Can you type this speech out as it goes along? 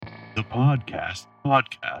the podcast.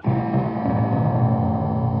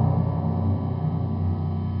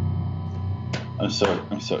 I'm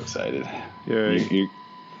so excited. Yeah.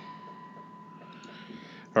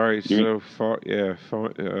 All right. So far, yeah.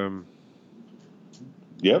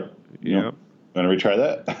 Yep. Yep. Want to retry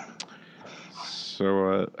that?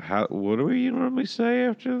 So, what do we normally say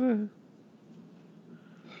after the?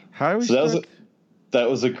 How do we So start? that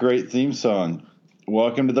was a great theme song.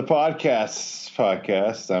 Welcome to the podcast.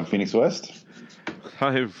 I'm Phoenix West.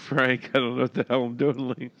 I'm Frank. I don't know what the hell I'm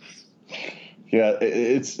doing. Yeah,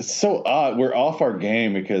 it's so odd. We're off our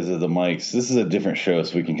game because of the mics. This is a different show,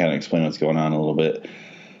 so we can kind of explain what's going on a little bit.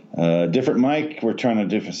 Different mic. We're trying a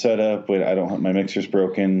different setup. My mixer's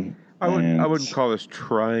broken. I wouldn't call this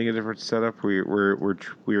trying a different setup. We're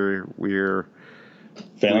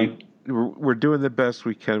failing. We're doing the best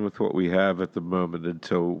we can with what we have at the moment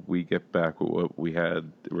until we get back with what we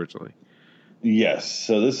had originally. Yes.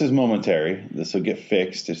 So this is momentary. This will get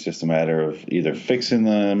fixed. It's just a matter of either fixing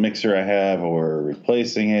the mixer I have or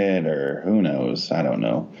replacing it, or who knows. I don't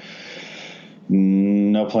know.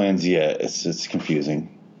 No plans yet. It's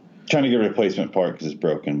confusing. Trying to get a replacement part because it's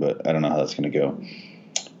broken, but I don't know how that's going to go.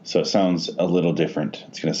 So it sounds a little different.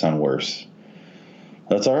 It's going to sound worse.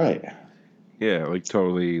 That's all right. Yeah, like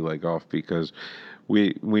totally like off because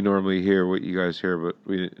we normally hear what you guys hear, but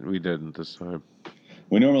we didn't this time.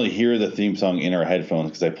 We normally hear the theme song in our headphones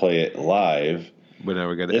because I play it live. But now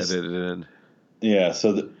we got to edit it in. Yeah,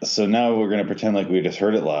 so now we're going to pretend like we just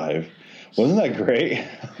heard it live. Wasn't that great?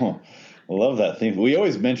 I love that theme. We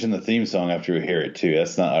always mention the theme song after we hear it too.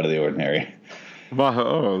 That's not out of the ordinary.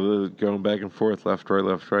 Going back and forth, left,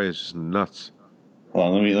 right is just nuts.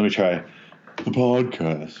 Hold on, let me try. The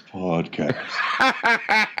podcast.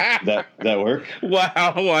 that work?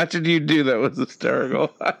 Wow, watching you do that was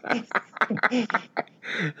hysterical.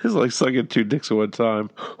 It's like sucking two dicks at one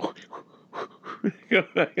time.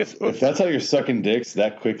 If that's how you're sucking dicks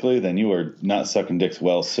that quickly, then you are not sucking dicks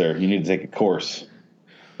well, sir. You need to take a course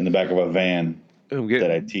in the back of a van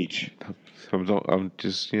that I teach. I'm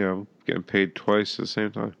just, getting paid twice at the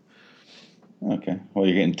same time. Okay. Well,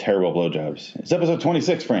 you're getting terrible blowjobs. It's episode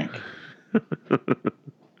 26, Frank.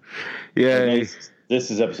 Yay. This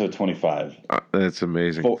is episode 25. That's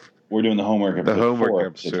amazing. We're doing the homework episode. The homework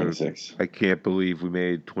episode. 26. I can't believe we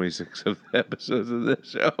made 26 of the episodes of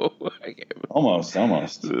this show. Almost.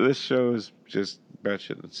 This show is just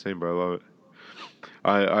batshit insane, but I love it.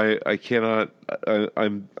 I cannot. I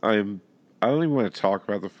don't even want to talk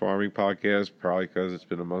about the farming podcast, probably because it's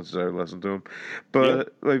been a month since I listened to them.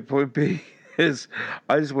 But my point being is,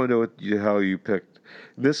 I just want to know what the hell you picked.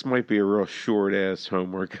 This might be a real short-ass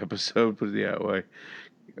homework episode, put it that way.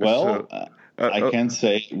 Well, I can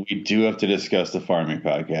say we do have to discuss the farming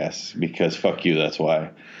podcast because fuck you, that's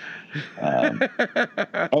why. Let's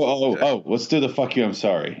do the fuck you, I'm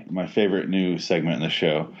sorry. My favorite new segment in the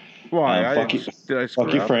show. Why? Fuck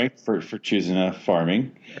you, Frank, for choosing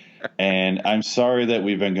farming. And I'm sorry that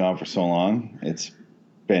we've been gone for so long. It's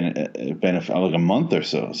been like a month or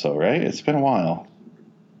so, right? It's been a while.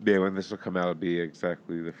 Yeah, when this will come out, it'll be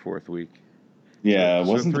exactly the fourth week. Yeah, it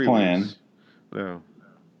wasn't the plan. Weeks. No.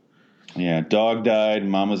 Yeah, dog died,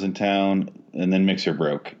 mom was in town, and then mixer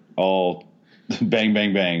broke. All bang,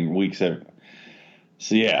 bang, bang, weeks. So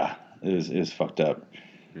yeah, it was fucked up.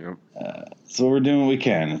 Yep. So we're doing what we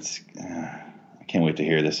can. I can't wait to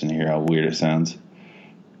hear this and hear how weird it sounds.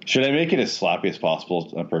 Should I make it as sloppy as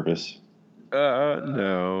possible on purpose?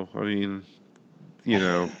 No. I mean,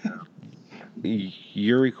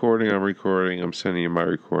 you're recording, I'm recording, I'm sending you my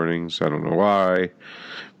recordings. I don't know why.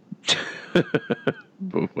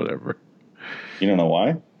 But whatever. You don't know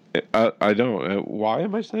why? I don't. Why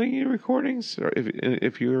am I sending you recordings?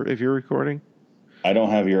 If you're recording? I don't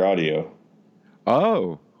have your audio.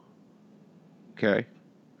 Oh. Okay.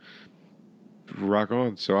 Rock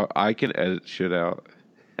on. So I can edit shit out.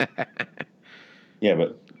 Yeah,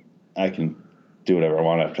 but I can do whatever I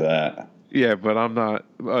want after that. Yeah, but I'm not.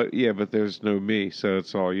 But there's no me, so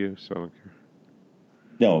it's all you. So I don't care.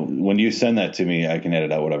 No, when you send that to me, I can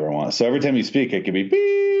edit out whatever I want. So every time you speak, it could be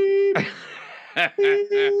beep.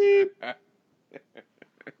 Beep.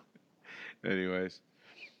 Anyways,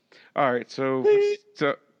 all right. So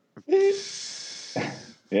yeah,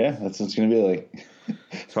 that's what it's gonna be like.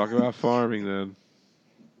 Talk about farming then.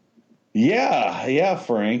 Yeah,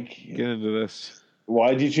 Frank. Get into this.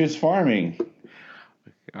 Why'd you choose farming?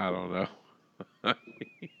 I don't know. To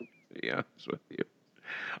be honest with you,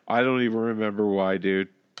 I don't even remember why, dude.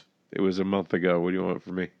 It was a month ago. What do you want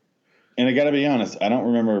from me? And I got to be honest, I don't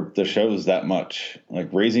remember the shows that much. Like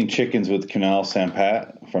Raising Chickens with Kunal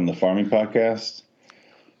Sampat from the Farming Podcast.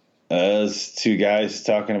 Those two guys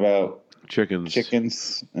talking about Chickens.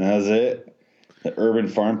 And that's it. The Urban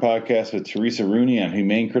Farm Podcast with Teresa Rooney on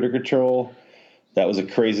humane critter control. That was a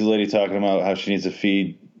crazy lady talking about how she needs to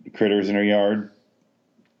feed critters in her yard.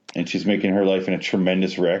 And she's making her life in a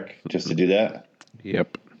tremendous wreck just to do that.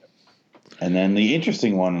 Yep. And then the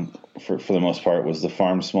interesting one, for the most part, was the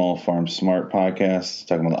Farm Small, Farm Smart podcast,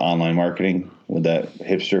 talking about the online marketing with that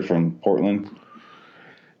hipster from Portland.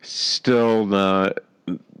 Still not,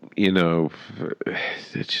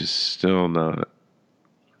 it's just still not.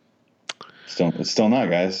 It's still not,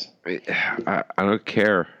 guys. I don't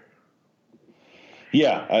care.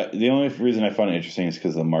 Yeah, the only reason I found it interesting is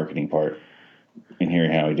because of the marketing part and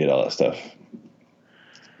hearing how he did all that stuff.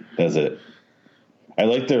 That's it. I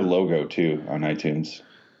like their logo, too, on iTunes.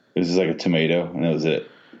 It was just like a tomato, and that was it.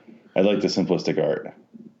 I like the simplistic art.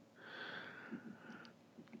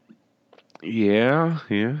 Yeah.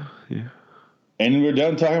 And we're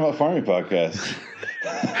done talking about farming podcasts.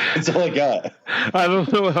 That's all I got. I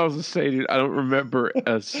don't know what else to say, dude. I don't remember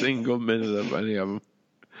a single minute of any of them.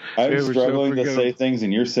 I'm struggling to say things,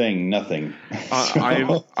 and you're saying nothing.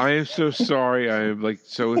 I am so sorry. I am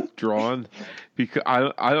so withdrawn because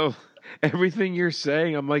I don't. Everything you're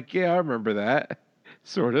saying, I'm like, yeah, I remember that,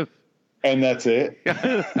 sort of. And that's it.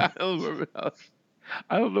 I don't remember.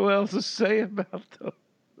 I don't know what else to say about them.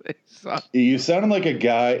 You sounded like a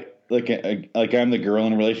guy, like I'm the girl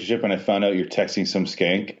in a relationship, and I found out you're texting some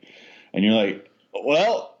skank, and you're like,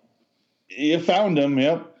 well, you found him.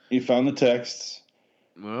 Yep, you found the texts.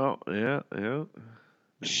 Well, yeah.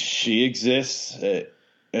 She exists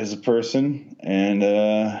as a person, and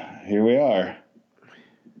here we are.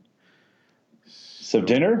 So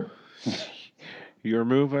dinner? Your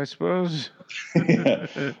move, I suppose. Yeah.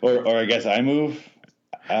 Or I guess I move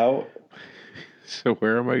out. So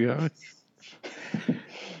where am I going?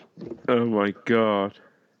 Oh my God.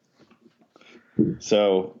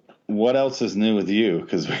 So what else is new with you?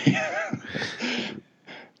 Because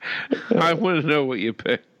I want to know what you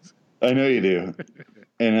picked. I know you do,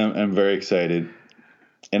 and I'm very excited.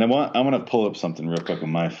 And I want to pull up something real quick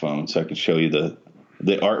on my phone so I can show you the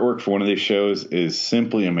artwork for one of these shows is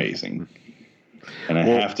simply amazing, and I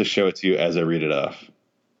have to show it to you as I read it off.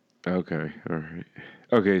 Okay, all right.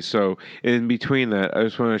 Okay, so in between that, I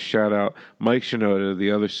just want to shout out Mike Shinoda,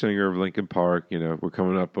 the other singer of Linkin Park. We're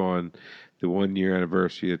coming up on the 1 year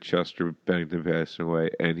anniversary of Chester Bennington passing away,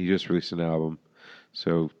 and he just released an album.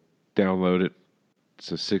 So download it.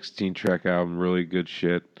 It's a 16-track album, really good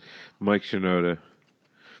shit. Mike Shinoda.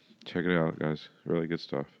 Check it out, guys. Really good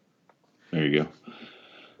stuff. There you go.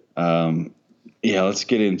 Yeah, let's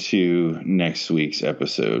get into next week's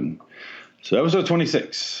episode. So episode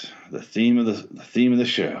 26, the theme of the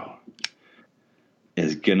show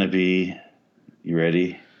is gonna be. You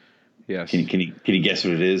ready? Yes. Can you guess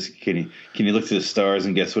what it is? Can you look to the stars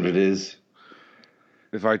and guess what it is?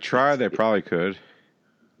 If I tried, I probably could.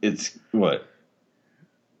 It's what?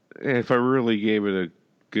 If I really gave it a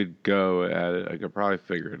good go at it, I could probably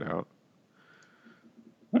figure it out.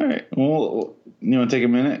 All right. Well, you want to take a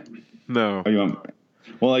minute? No. Or you want?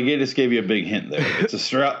 Well, I just gave you a big hint there. It's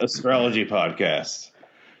astrology podcast.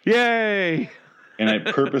 Yay! And I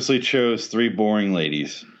purposely chose three boring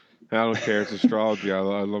ladies. I don't care. It's astrology. I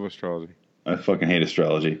love astrology. I fucking hate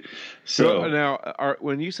astrology. So now,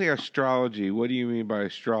 when you say astrology, what do you mean by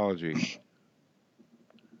astrology?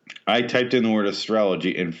 I typed in the word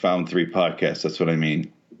astrology and found three podcasts. That's what I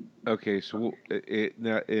mean. Okay, so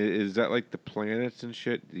now is that like the planets and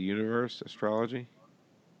shit, the universe, astrology?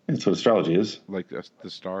 That's what astrology is. Like the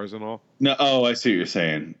stars and all? No, oh, I see what you're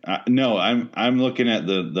saying. No, I'm looking at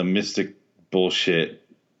the mystic bullshit.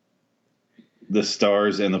 The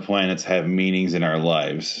stars and the planets have meanings in our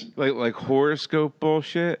lives. Like horoscope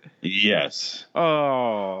bullshit? Yes.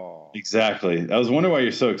 Oh. Exactly. I was wondering why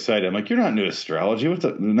you're so excited. I'm like, you're not into astrology.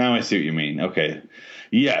 Now I see what you mean. Okay.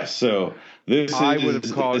 Yes. So this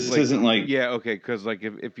isn't like. Yeah. Okay. Because like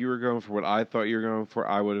if you were going for what I thought you were going for,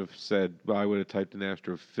 I would have said, I would have typed in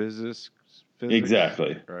astrophysics.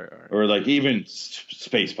 Exactly. Right. Or like even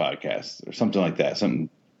space podcasts or something like that. Something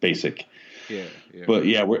basic. Yeah. But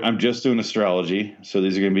yeah, I'm just doing astrology. So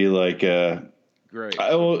these are going to be like. Great.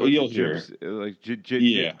 You'll hear.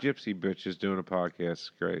 Gypsy bitches doing a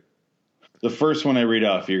podcast. Great. The first one I read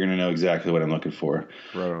off, you're going to know exactly what I'm looking for.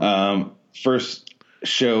 Right. First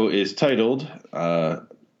show is titled, so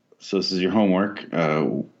this is your homework.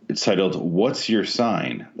 It's titled, What's Your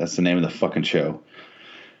Sign? That's the name of the fucking show.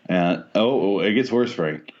 It gets worse,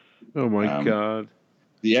 Frank. Oh, my God.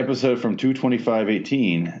 The episode from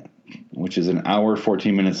 2/25/18, which is an hour,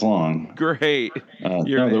 14 minutes long. Great.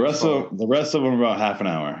 The rest of them are about half an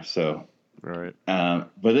hour. So Right.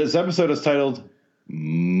 But this episode is titled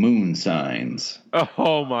Moon Signs.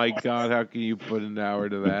 Oh my God! How can you put an hour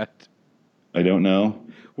to that? I don't know.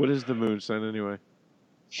 What is the moon sign anyway?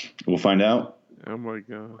 We'll find out. Oh my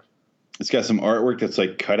God! It's got some artwork that's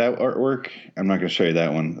like cutout artwork. I'm not going to show you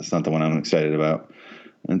that one. That's not the one I'm excited about.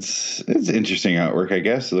 It's interesting artwork, I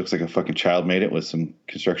guess. It looks like a fucking child made it with some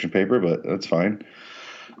construction paper, but that's fine.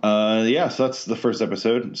 So that's the first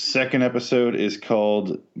episode. Second episode is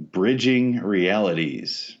called Bridging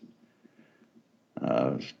Realities.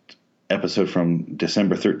 Episode from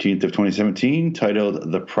December 13th of 2017,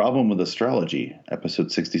 titled The Problem with Astrology,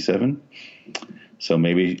 episode 67. So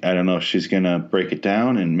maybe, I don't know if she's going to break it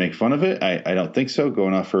down and make fun of it. I don't think so.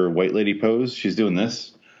 Going off her white lady pose, she's doing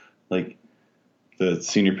this. Like the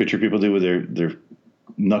senior picture people do with their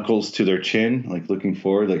knuckles to their chin, like looking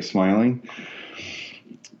forward, like smiling.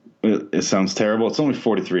 It sounds terrible. It's only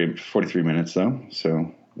 43 minutes, though,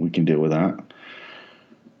 so we can deal with that.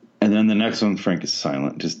 And then the next one, Frank is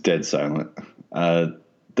silent, just dead silent. The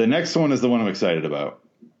next one is the one I'm excited about.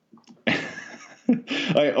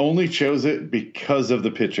 I only chose it because of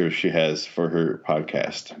the picture she has for her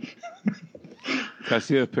podcast. Can I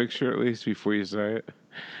see a picture at least before you say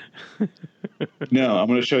it? No, I'm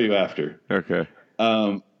going to show you after. Okay.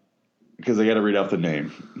 Because I got to read out the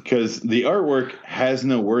name. Because the artwork has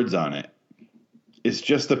no words on it. It's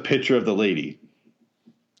just a picture of the lady.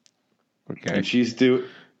 Okay. And she's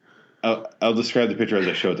I'll describe the picture as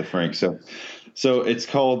I show it to Frank. So it's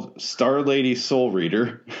called Star Lady Soul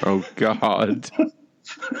Reader. Oh God.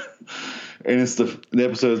 And it's the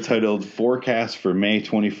episode titled Forecast for May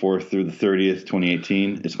 24th through the 30th,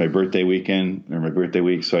 2018. It's my birthday weekend, or my birthday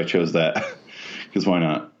week, so I chose that. Because why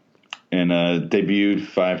not? And debuted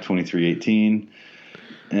 5/23/18.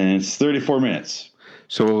 And it's 34 minutes.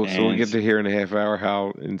 So we'll get to hear in a half hour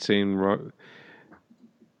how insane.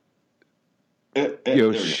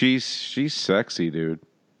 Yo, she's sexy, dude.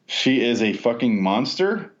 She is a fucking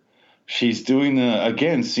monster. She's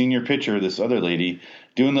doing senior picture of this other lady,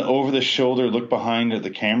 doing the over-the-shoulder look behind at the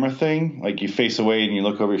camera thing. Like you face away and you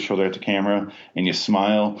look over your shoulder at the camera and you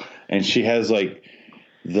smile. And she has like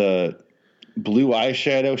the blue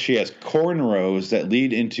eyeshadow. She has cornrows that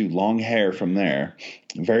lead into long hair from there.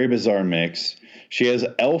 Very bizarre mix. She has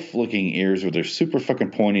elf-looking ears with her super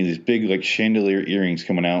fucking pointy, these big like chandelier earrings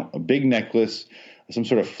coming out, a big necklace, some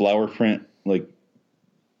sort of flower print like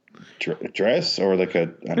dress or like I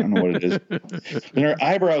don't know what it is. And her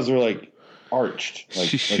eyebrows are like arched. Like,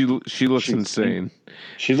 she looks insane.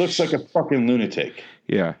 She looks like a fucking lunatic.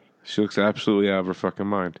 Yeah, she looks absolutely out of her fucking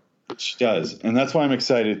mind. She does, and that's why I'm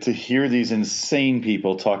excited to hear these insane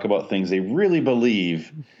people talk about things they really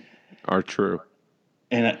believe are true.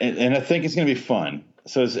 And I think it's going to be fun.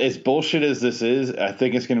 So as bullshit as this is, I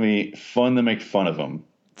think it's going to be fun to make fun of them.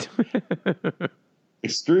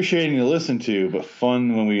 Excruciating to listen to, but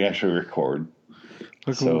fun when we actually record.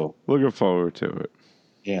 Looking forward to it.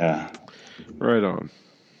 Yeah. Right on.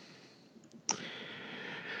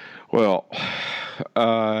 Well,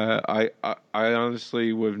 I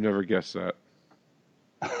honestly would have never guessed that.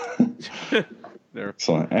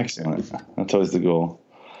 Excellent. That's always the goal.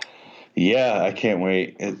 Yeah, I can't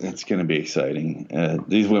wait. It's going to be exciting.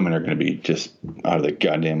 These women are going to be just out of their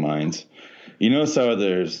goddamn minds. You notice how I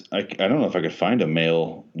don't know if I could find a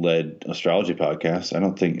male-led astrology podcast.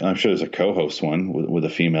 I'm sure there's a co-host one with a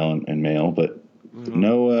female and male, but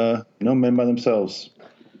no men by themselves.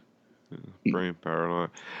 Brain power.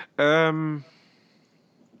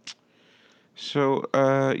 So,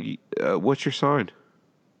 what's your sign?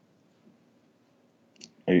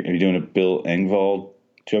 Are you doing a Bill Engvall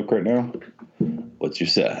joke right now? What's your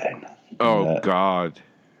sign? Oh, God.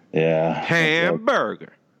 Yeah.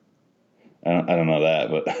 Hamburger. I don't know that,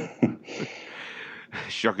 but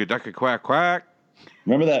shucky ducky quack quack.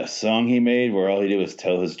 Remember that song he made where all he did was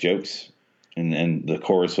tell his jokes, and the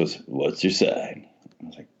chorus was "What's your sign?" I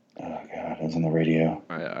was like, oh God, it was on the radio.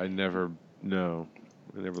 I never know.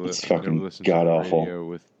 I never it's fucking god awful.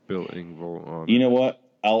 With Bill Engvall on. You know what?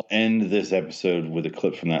 I'll end this episode with a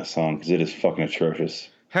clip from that song because it is fucking atrocious.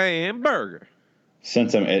 Hamburger.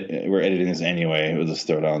 Since we're editing this anyway, we'll just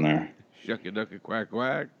throw it on there. Shucky ducky quack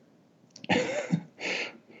quack.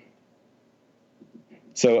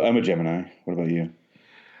 So I'm a Gemini. What about you?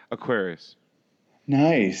 Aquarius.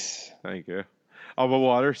 Nice. Thank you. I'm a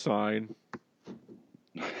water sign.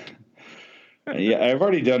 Yeah, I've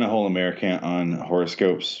already done a whole American on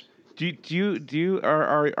horoscopes. Are you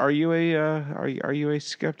a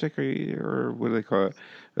skeptic or what do they call it?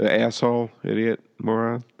 An asshole, idiot,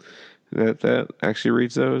 moron that actually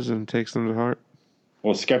reads those and takes them to heart?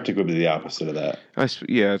 Well, skeptic would be the opposite of that.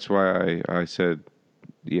 That's why I said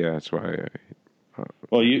yeah, that's why.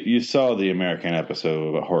 Well, you saw the American episode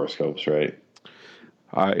about horoscopes, right?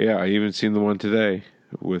 I even seen the one today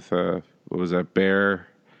with what was that, Bear?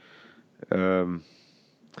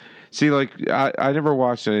 See, like I never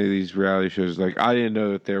watched any of these reality shows. Like I didn't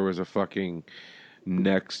know that there was a fucking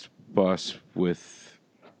Next Bus with.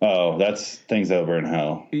 Oh, that's Things Over in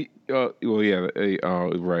Hell. Well, yeah.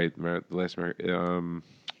 Right. Last American.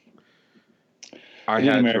 I did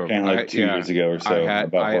had American to like 2 years ago or so. I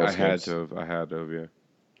had horoscopes. to have. Yeah.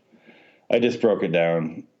 I just broke it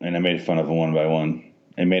down and I made fun of them one by one.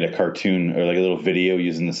 I made a cartoon or like a little video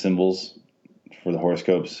using the symbols for the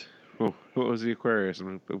horoscopes. Oh, what was the Aquarius?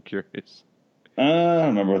 I'm curious. I don't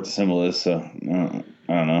remember what the symbol is, so I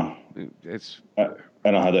don't know. I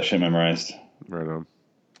don't have that shit memorized. Right on.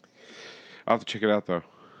 I'll have to check it out though.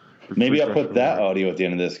 Maybe I'll put that audio at the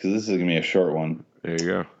end of this because this is gonna be a short one. There you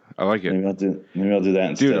go. I like it. Maybe I'll do that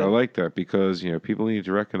instead. Dude, I like that because people need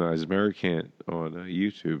to recognize American on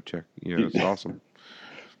YouTube. Check, it's awesome.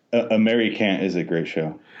 American is a great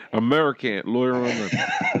show. American lawyer on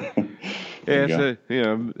the.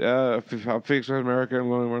 I'll fix American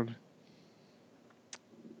lawyer.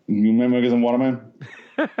 You remember some Waterman?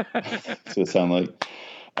 That's what it sound like.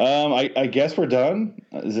 I guess we're done.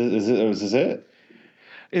 Is this it?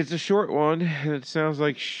 It's a short one, and it sounds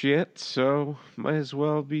like shit, so might as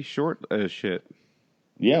well be short as shit.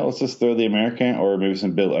 Yeah, let's just throw the American or maybe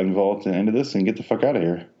some Bill Engvall at the end of this and get the fuck out of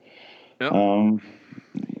here. Yep.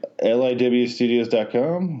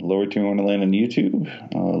 LIWstudios.com, Lower to Wonderland on YouTube,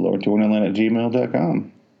 Lower to Wonderland at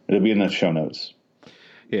gmail.com. It'll be in the show notes.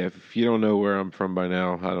 Yeah, if you don't know where I'm from by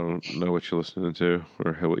now, I don't know what you're listening to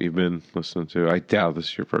or what you've been listening to. I doubt this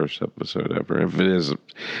is your first episode ever. If it is,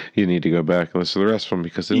 you need to go back and listen to the rest of them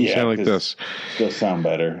because they don't sound like this. They'll sound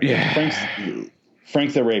better. Yeah.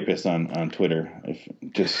 Frank's the Rapist on Twitter. I'm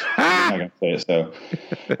not going to say it, so.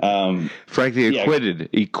 Frank the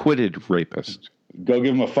acquitted rapist. Go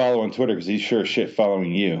give him a follow on Twitter because he's sure as shit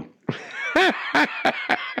following you.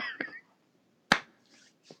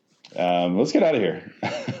 Let's get out of here.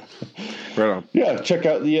 Right on. Yeah, check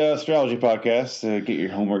out the Astrology Podcast. Get your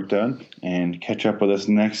homework done and catch up with us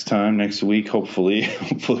next week. Hopefully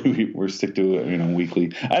we're stick to it,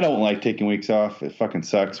 weekly. I don't like taking weeks off. It fucking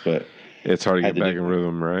sucks, but it's hard to get back in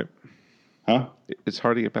rhythm, right? Huh? It's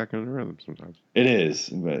hard to get back in rhythm sometimes. It is,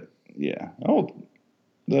 but yeah. Oh,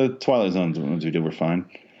 the Twilight Zones ones we did were fine.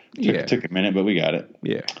 Took a minute, but we got it.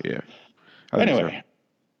 Yeah. Anyway.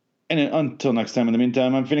 And until next time, in the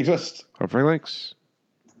meantime, I'm Phoenix West. I'm Frank Links.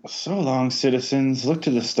 So long, citizens. Look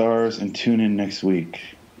to the stars and tune in next week.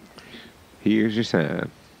 Here's your sign.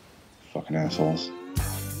 Fucking assholes.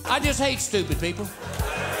 I just hate stupid people.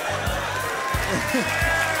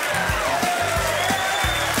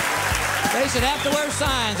 They should have to wear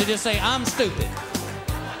signs that just say, I'm stupid.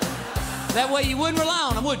 That way you wouldn't rely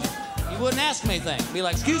on them, would you? You wouldn't ask me anything. Be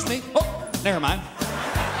like, excuse me. Oh, never mind.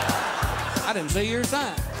 I didn't see your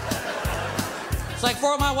sign. It's like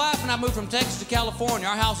for my wife and I moved from Texas to California.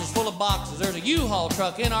 Our house is full of boxes. There's a U-Haul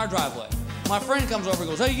truck in our driveway. My friend comes over and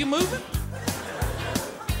goes, hey, you moving?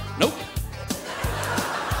 Nope.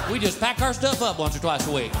 We just pack our stuff up once or twice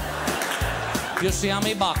a week. Just see how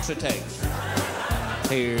many boxes it takes.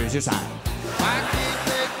 Here's your sign. Why can't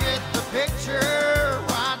they get the picture?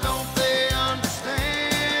 Why don't they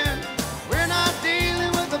understand? We're not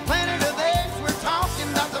dealing with the planet of apes. We're talking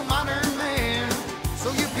about the modern man.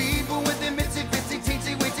 So you people with them itsy bitsy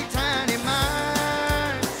teensy weensy tiny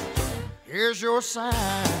minds, here's your sign.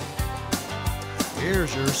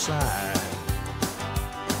 Here's your sign.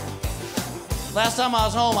 Last time I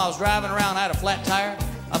was home, I was driving around. I had a flat tire.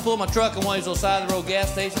 I pulled my truck in one of these little side-of-the-road gas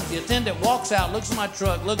stations. The attendant walks out, looks at my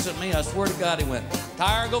truck, looks at me. I swear to God, he went,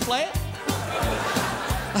 tire go flat?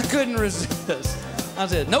 I couldn't resist. I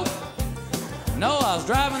said, nope. No, I was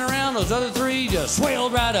driving around. Those other three just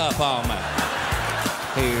swelled right up on me.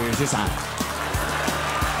 Here's your sign.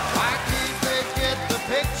 Why can't they get the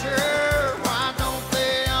picture? Why don't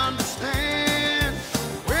they understand?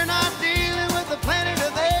 We're not dealing with the planet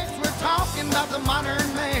of apes. We're talking about the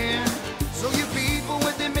modern man. So you people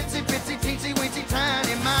with them itsy bitsy teensy weensy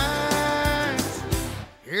tiny minds,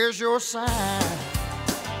 here's your sign.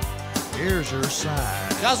 Here's your sign.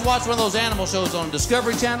 I was watching one of those animal shows on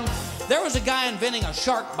Discovery Channel. There was a guy inventing a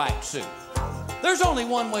shark bite suit. There's only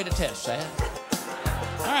one way to test that.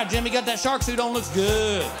 All right, Jimmy, got that shark suit on, looks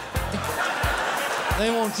good. They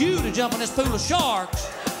want you to jump in this pool of sharks,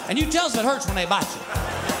 and you tell us if it hurts when they bite you.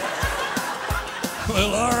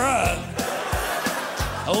 Well, all right.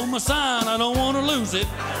 Hold my sign, I don't want to lose it.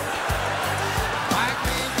 Why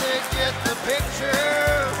can't they get the picture?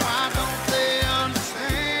 Why don't they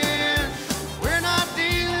understand? We're not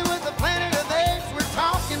dealing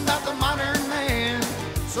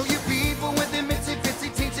So you people with them itsy bitsy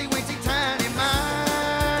teensy weensy tiny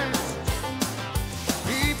minds,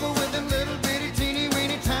 people with them little bitty teeny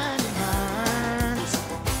weeny tiny minds,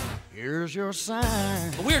 here's your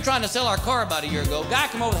sign. We were trying to sell our car about a year ago. Guy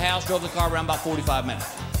came over the house, drove the car around about 45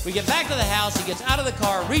 minutes. We get back to the house, he gets out of the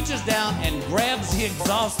car, reaches down and grabs the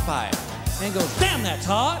exhaust pipe and goes, "Damn, that's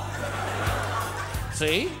hot."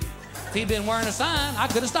 See? If he'd been wearing a sign, I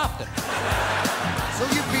could have stopped him. So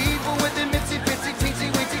you people with them itsy bitsy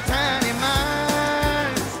teensy weensy tiny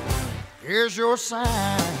minds, here's your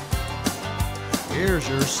sign. Here's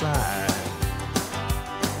your sign.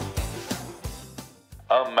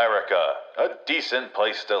 America, a decent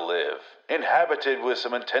place to live, inhabited with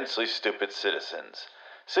some intensely stupid citizens.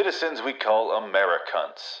 Citizens we call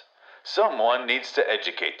Americans. Someone needs to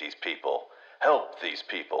educate these people, help these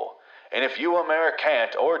people. And if you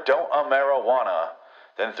American't or don't marijuana,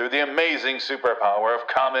 then through the amazing superpower of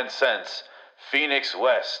common sense, Phoenix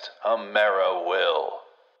West Amera will.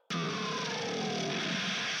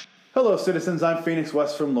 Hello, citizens. I'm Phoenix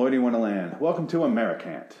West from Lloyd Wonderland. Welcome to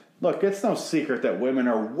Americant. Look, it's no secret that women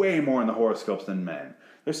are way more in the horoscopes than men.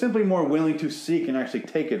 They're simply more willing to seek and actually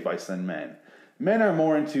take advice than men. Men are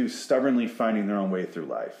more into stubbornly finding their own way through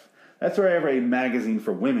life. That's why every magazine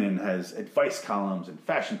for women has advice columns and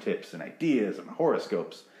fashion tips and ideas and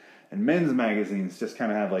horoscopes. And men's magazines just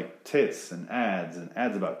kind of have like tits and ads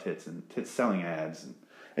about tits and tits selling ads. And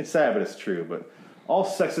it's sad, but it's true. But all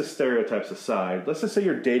sexist stereotypes aside, let's just say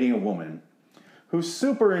you're dating a woman who's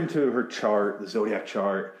super into her chart, the zodiac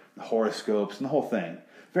chart, the horoscopes, and the whole thing.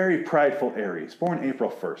 Very prideful Aries, born April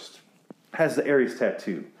 1st. Has the Aries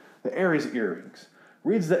tattoo, the Aries earrings.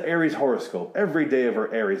 Reads the Aries horoscope every day of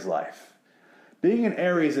her Aries life. Being an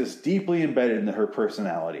Aries is deeply embedded into her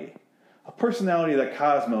personality. A personality that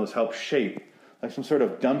Cosmos helped shape like some sort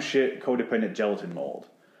of dumb shit codependent gelatin mold.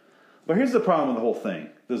 But here's the problem with the whole thing.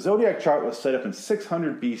 The zodiac chart was set up in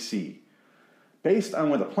 600 BC, based on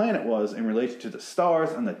where the planet was in relation to the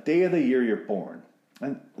stars on the day of the year you're born.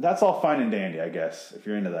 And that's all fine and dandy, I guess, if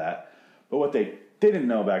you're into that. But what they didn't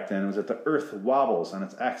know back then was that the Earth wobbles on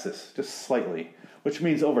its axis just slightly, which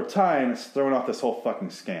means over time it's throwing off this whole fucking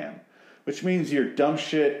scam. Which means your dumb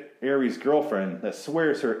shit Aries girlfriend that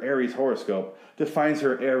swears her Aries horoscope defines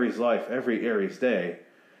her Aries life every Aries day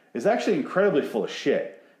is actually incredibly full of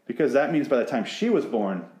shit, because that means by the time she was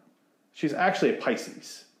born, she's actually a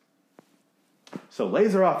Pisces. So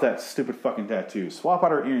laser off that stupid fucking tattoo. Swap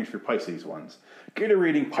out her earrings for Pisces ones. Get her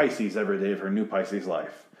reading Pisces every day of her new Pisces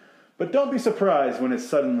life. But don't be surprised when it's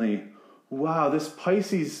suddenly, wow, this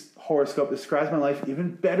Pisces horoscope describes my life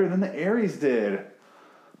even better than the Aries did.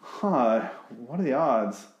 Huh, what are the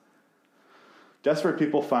odds? Desperate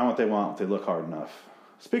people find what they want if they look hard enough.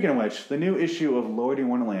 Speaking of which, the new issue of Lloyd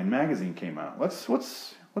Wonderland magazine came out. Let's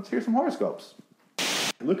hear some horoscopes.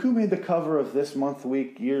 Look who made the cover of this month,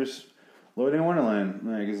 week, year's Lloyd Wonderland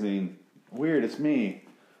magazine. Weird, it's me.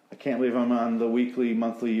 I can't believe I'm on the weekly,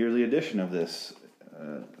 monthly, yearly edition of this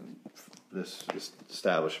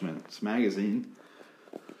establishment's magazine.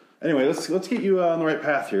 Anyway, let's get you on the right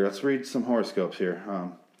path here. Let's read some horoscopes here.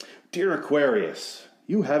 Dear Aquarius,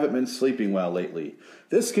 you haven't been sleeping well lately.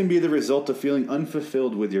 This can be the result of feeling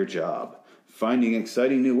unfulfilled with your job. Finding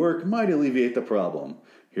exciting new work might alleviate the problem.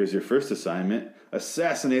 Here's your first assignment.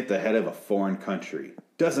 Assassinate the head of a foreign country.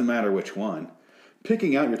 Doesn't matter which one.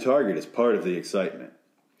 Picking out your target is part of the excitement.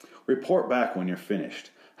 Report back when you're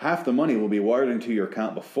finished. Half the money will be wired into your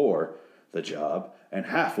account before the job, and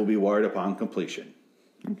half will be wired upon completion.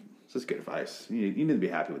 This is good advice. You need to be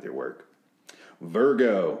happy with your work.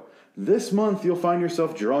 Virgo, this month you'll find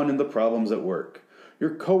yourself drawn into problems at work.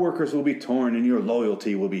 Your coworkers will be torn and your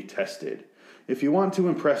loyalty will be tested. If you want to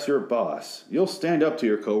impress your boss, you'll stand up to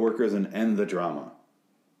your coworkers and end the drama.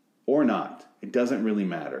 Or not. It doesn't really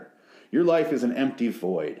matter. Your life is an empty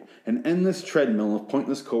void, an endless treadmill of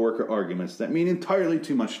pointless coworker arguments that mean entirely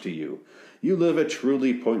too much to you. You live a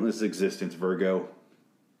truly pointless existence, Virgo.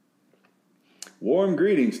 Warm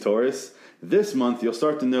greetings, Taurus. This month you'll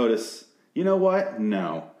start to notice, you know what?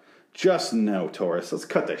 No. Just no, Taurus. Let's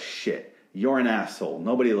cut the shit. You're an asshole.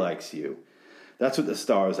 Nobody likes you. That's what the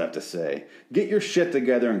stars have to say. Get your shit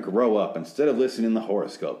together and grow up instead of listening to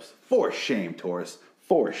horoscopes. For shame, Taurus.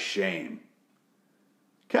 For shame.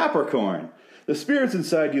 Capricorn. The spirits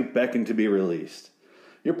inside you beckon to be released.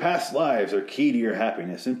 Your past lives are key to your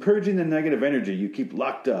happiness, and purging the negative energy you keep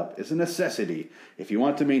locked up is a necessity if you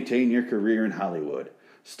want to maintain your career in Hollywood.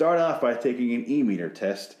 Start off by taking an E-meter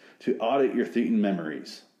test to audit your Thetan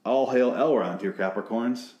memories. All hail Elrond, dear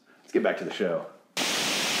Capricorns. Let's get back to the show.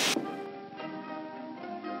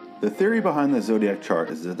 The theory behind the zodiac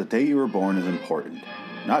chart is that the day you were born is important.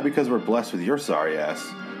 Not because we're blessed with your sorry ass,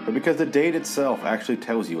 but because the date itself actually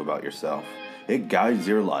tells you about yourself. It guides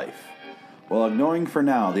your life. While ignoring for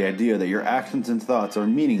now the idea that your actions and thoughts are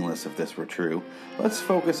meaningless if this were true, let's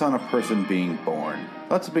focus on a person being born.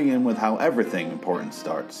 Let's begin with how everything important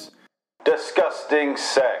starts. Disgusting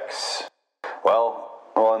sex. Well,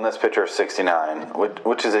 in this picture of 69,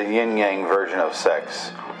 which is a yin-yang version of sex,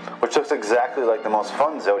 which looks exactly like the most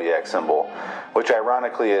fun zodiac symbol, which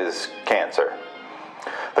ironically is Cancer.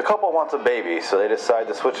 The couple wants a baby, so they decide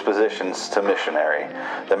to switch positions to missionary.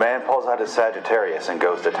 The man pulls out his Sagittarius and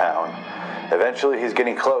goes to town. Eventually he's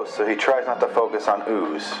getting close, so he tries not to focus on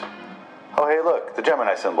ooze. Oh hey look, the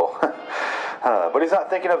Gemini symbol. But he's not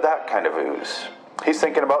thinking of that kind of ooze. He's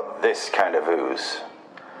thinking about this kind of ooze.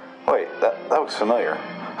 Wait, that looks familiar.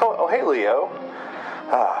 Oh hey Leo.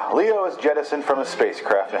 Leo is jettisoned from his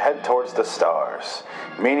spacecraft and head towards the stars,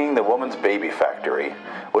 meaning the woman's baby factory,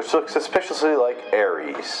 which looks suspiciously like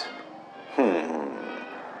Aries.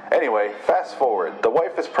 Anyway, fast forward. The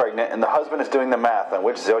wife is pregnant and the husband is doing the math on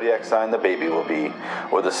which zodiac sign the baby will be.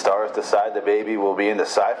 Will the stars decide the baby will be into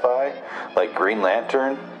sci-fi, like Green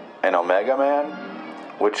Lantern and Omega Man,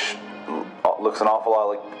 which looks an awful lot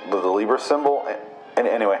like the Libra symbol? And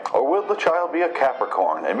anyway, or will the child be a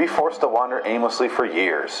Capricorn and be forced to wander aimlessly for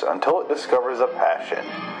years until it discovers a passion?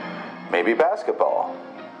 Maybe basketball.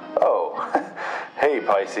 Oh, hey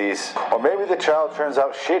Pisces. Or maybe the child turns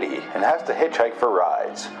out shitty and has to hitchhike for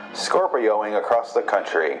rides, Scorpioing across the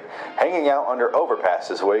country, hanging out under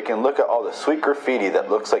overpasses where you can look at all the sweet graffiti that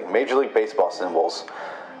looks like Major League Baseball symbols,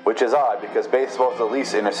 which is odd because baseball is the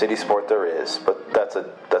least inner city sport there is, but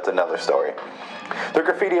that's another story. The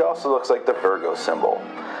graffiti also looks like the Virgo symbol.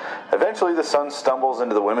 Eventually the son stumbles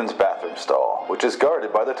into the women's bathroom stall, which is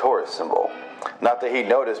guarded by the Taurus symbol. Not that he'd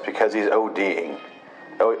notice because he's ODing.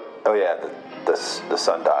 Oh yeah, the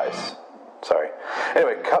son dies. Sorry.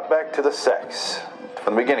 Anyway, cut back to the sex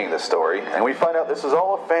from the beginning of the story, and we find out this is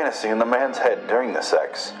all a fantasy in the man's head during the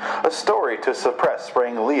sex. A story to suppress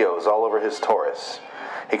spraying Leos all over his Taurus.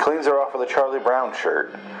 He cleans her off with a Charlie Brown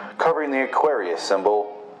shirt, covering the Aquarius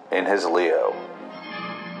symbol in his Leo.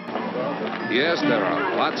 Yes, there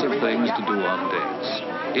are lots of things to do on dates.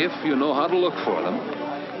 If you know how to look for them,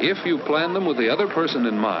 if you plan them with the other person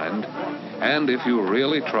in mind, and if you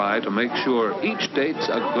really try to make sure each date's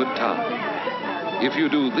a good time. If you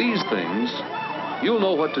do these things, you'll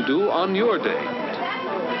know what to do on your date.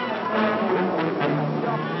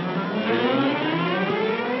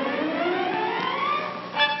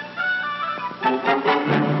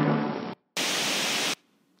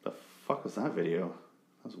 The fuck was that video?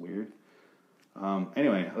 That was weird.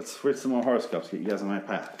 Anyway, let's read some more horoscopes, get you guys on my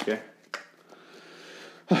path, okay?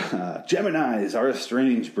 Geminis are a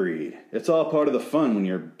strange breed. It's all part of the fun when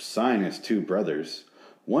your sign is two brothers.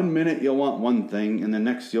 1 minute you'll want one thing, and the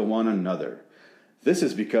next you'll want another. This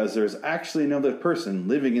is because there's actually another person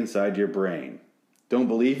living inside your brain. Don't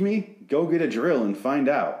believe me? Go get a drill and find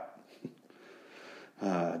out.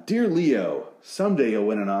 Dear Leo, someday you'll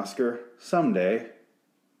win an Oscar. Someday.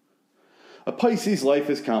 A Pisces life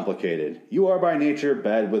is complicated. You are by nature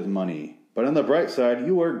bad with money. But on the bright side,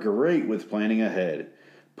 you are great with planning ahead.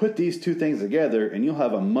 Put these two things together and you'll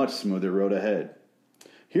have a much smoother road ahead.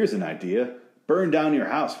 Here's an idea. Burn down your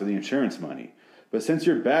house for the insurance money. But since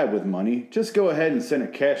you're bad with money, just go ahead and send a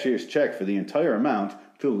cashier's check for the entire amount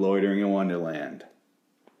to Loitering in Wonderland.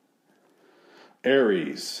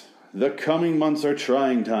 Aries. The coming months are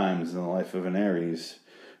trying times in the life of an Aries.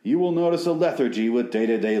 You will notice a lethargy with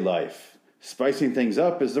day-to-day life. Spicing things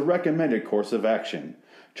up is the recommended course of action.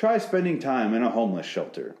 Try spending time in a homeless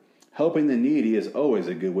shelter. Helping the needy is always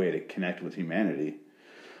a good way to connect with humanity.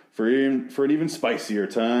 For an even spicier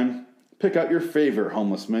time, pick out your favorite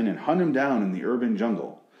homeless men and hunt him down in the urban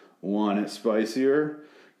jungle. Want it spicier?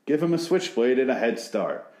 Give him a switchblade and a head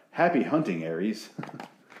start. Happy hunting, Aries.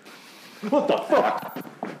 What the fuck?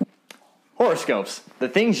 Horoscopes. The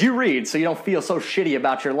things you read so you don't feel so shitty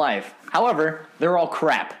about your life. However, they're all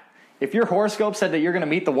crap. If your horoscope said that you're going to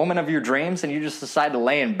meet the woman of your dreams and you just decide to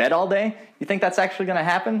lay in bed all day, you think that's actually going to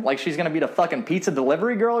happen? Like she's going to be the fucking pizza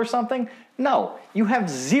delivery girl or something? No, you have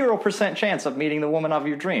 0% chance of meeting the woman of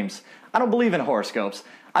your dreams. I don't believe in horoscopes.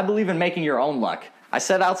 I believe in making your own luck. I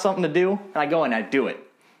set out something to do, and I go and I do it.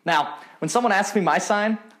 Now, when someone asks me my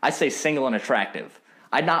sign, I say single and attractive.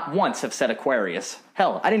 I not once have said Aquarius.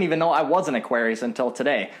 Hell, I didn't even know I was an Aquarius until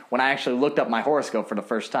today, when I actually looked up my horoscope for the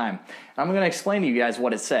first time. And I'm going to explain to you guys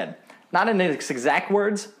what it said. Not in its exact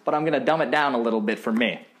words, but I'm going to dumb it down a little bit for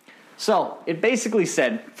me. So, it basically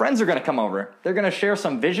said, friends are going to come over, they're going to share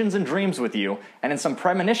some visions and dreams with you, and in some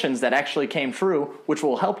premonitions that actually came true, which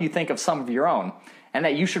will help you think of some of your own, and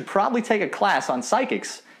that you should probably take a class on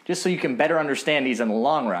psychics, just so you can better understand these in the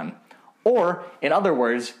long run. Or, in other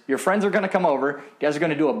words, your friends are going to come over, you guys are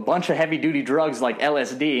going to do a bunch of heavy-duty drugs like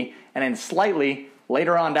LSD, and then slightly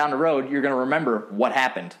later on down the road, you're going to remember what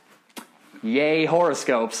happened. Yay,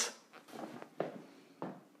 horoscopes.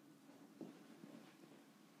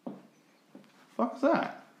 Fuck was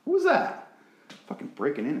that? Who was that? Fucking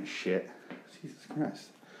breaking in and shit. Jesus Christ.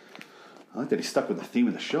 I like that he stuck with the theme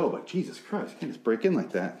of the show, but Jesus Christ, you can't just break in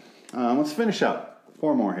like that. Let's finish up.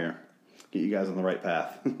 4 more here. Get you guys on the right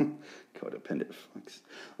path. Codependent fucks.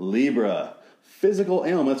 Libra. Physical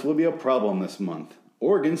ailments will be a problem this month.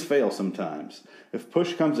 Organs fail sometimes. If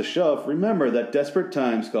push comes to shove, remember that desperate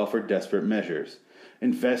times call for desperate measures.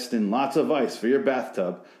 Invest in lots of ice for your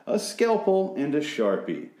bathtub, a scalpel, and a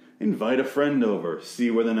Sharpie. Invite a friend over.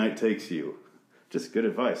 See where the night takes you. Just good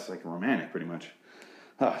advice, like romantic, pretty much.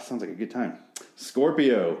 Sounds like a good time.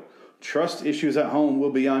 Scorpio. Trust issues at home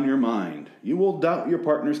will be on your mind. You will doubt your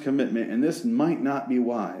partner's commitment, and this might not be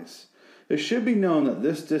wise. It should be known that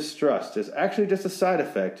this distrust is actually just a side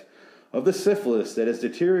effect of the syphilis that is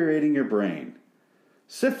deteriorating your brain.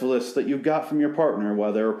 Syphilis that you got from your partner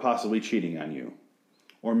while they were possibly cheating on you.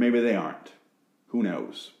 Or maybe they aren't. Who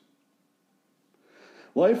knows?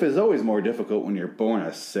 Life is always more difficult when you're born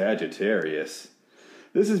a Sagittarius.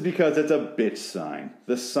 This is because it's a bitch sign.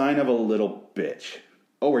 The sign of a little bitch.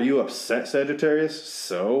 Oh, are you upset, Sagittarius?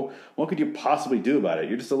 So? What could you possibly do about it?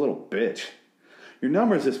 You're just a little bitch. Your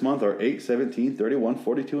numbers this month are 8, 17, 31,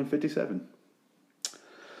 42, and 57.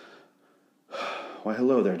 Why,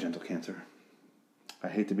 hello there, gentle Cancer. I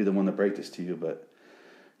hate to be the one to break this to you, but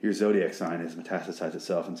your zodiac sign has metastasized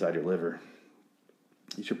itself inside your liver.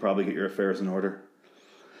 You should probably get your affairs in order.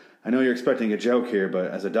 I know you're expecting a joke here,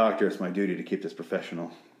 but as a doctor, it's my duty to keep this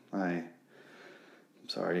professional. I'm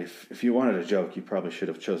sorry. If you wanted a joke, you probably should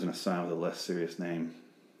have chosen a sign with a less serious name.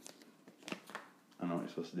 I don't know what you're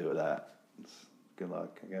supposed to do with that. Good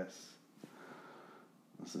luck, I guess.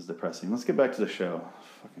 This is depressing. Let's get back to the show.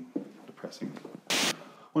 Fucking depressing.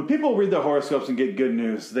 When people read their horoscopes and get good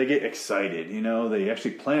news, they get excited, you know? They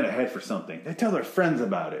actually plan ahead for something. They tell their friends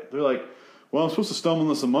about it. They're like, well, I'm supposed to stumble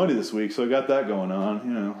into some money this week, so I got that going on.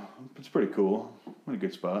 You know, it's pretty cool. I'm in a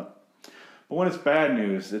good spot. But when it's bad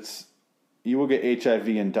news, it's you will get HIV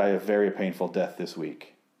and die a very painful death this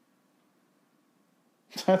week.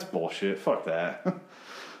 That's bullshit. Fuck that.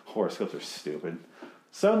 Horoscopes are stupid.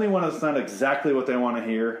 Suddenly, when it's not exactly what they want to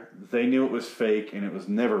hear, they knew it was fake and it was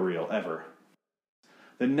never real, ever.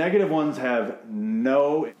 The negative ones have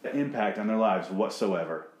no impact on their lives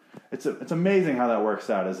whatsoever. It's amazing how that works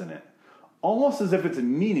out, isn't it? Almost as if it's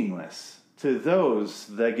meaningless to those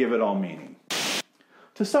that give it all meaning.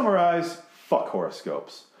 To summarize, fuck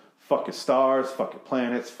horoscopes. Fuck your stars, fuck your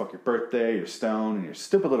planets, fuck your birthday, your stone, and your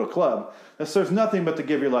stupid little club that serves nothing but to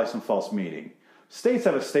give your life some false meaning. States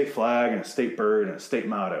have a state flag and a state bird and a state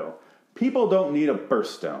motto. People don't need a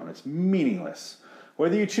birthstone. It's meaningless.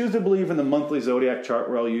 Whether you choose to believe in the monthly zodiac chart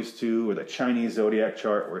we're all used to, or the Chinese zodiac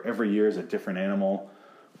chart where every year is a different animal,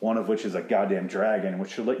 one of which is a goddamn dragon,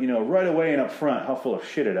 which should let you know right away and up front how full of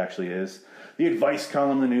shit it actually is. The advice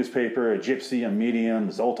column in the newspaper, a gypsy, a medium,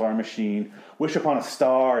 a Zoltar machine, wish upon a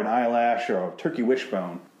star, an eyelash, or a turkey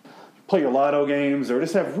wishbone. Play your lotto games, or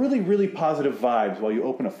just have really, really positive vibes while you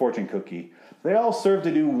open a fortune cookie. They all serve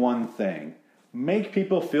to do one thing. Make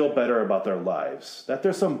people feel better about their lives. That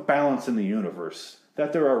there's some balance in the universe.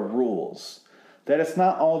 That there are rules. That it's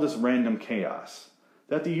not all this random chaos.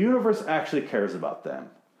 That the universe actually cares about them.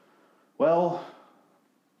 Well,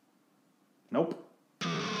 nope.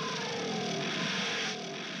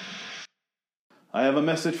 I have a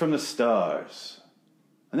message from the stars.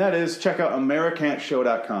 And that is, check out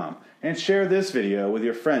AmericantsShow.com and share this video with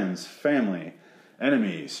your friends, family,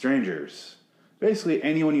 enemies, strangers. Basically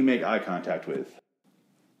anyone you make eye contact with.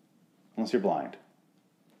 Unless you're blind.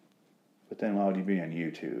 But then why would you be on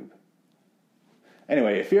YouTube?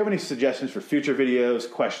 Anyway, if you have any suggestions for future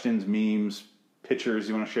videos, questions, memes, pictures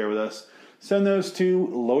you want to share with us, send those to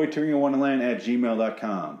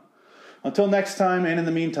loiteringinwonderland@gmail.com. Until next time, and in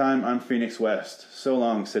the meantime, I'm Phoenix West. So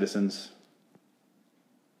long, citizens.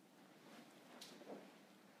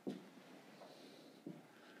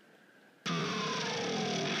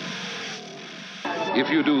 If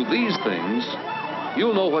you do these things,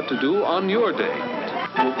 you'll know what to do on your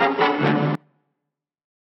day.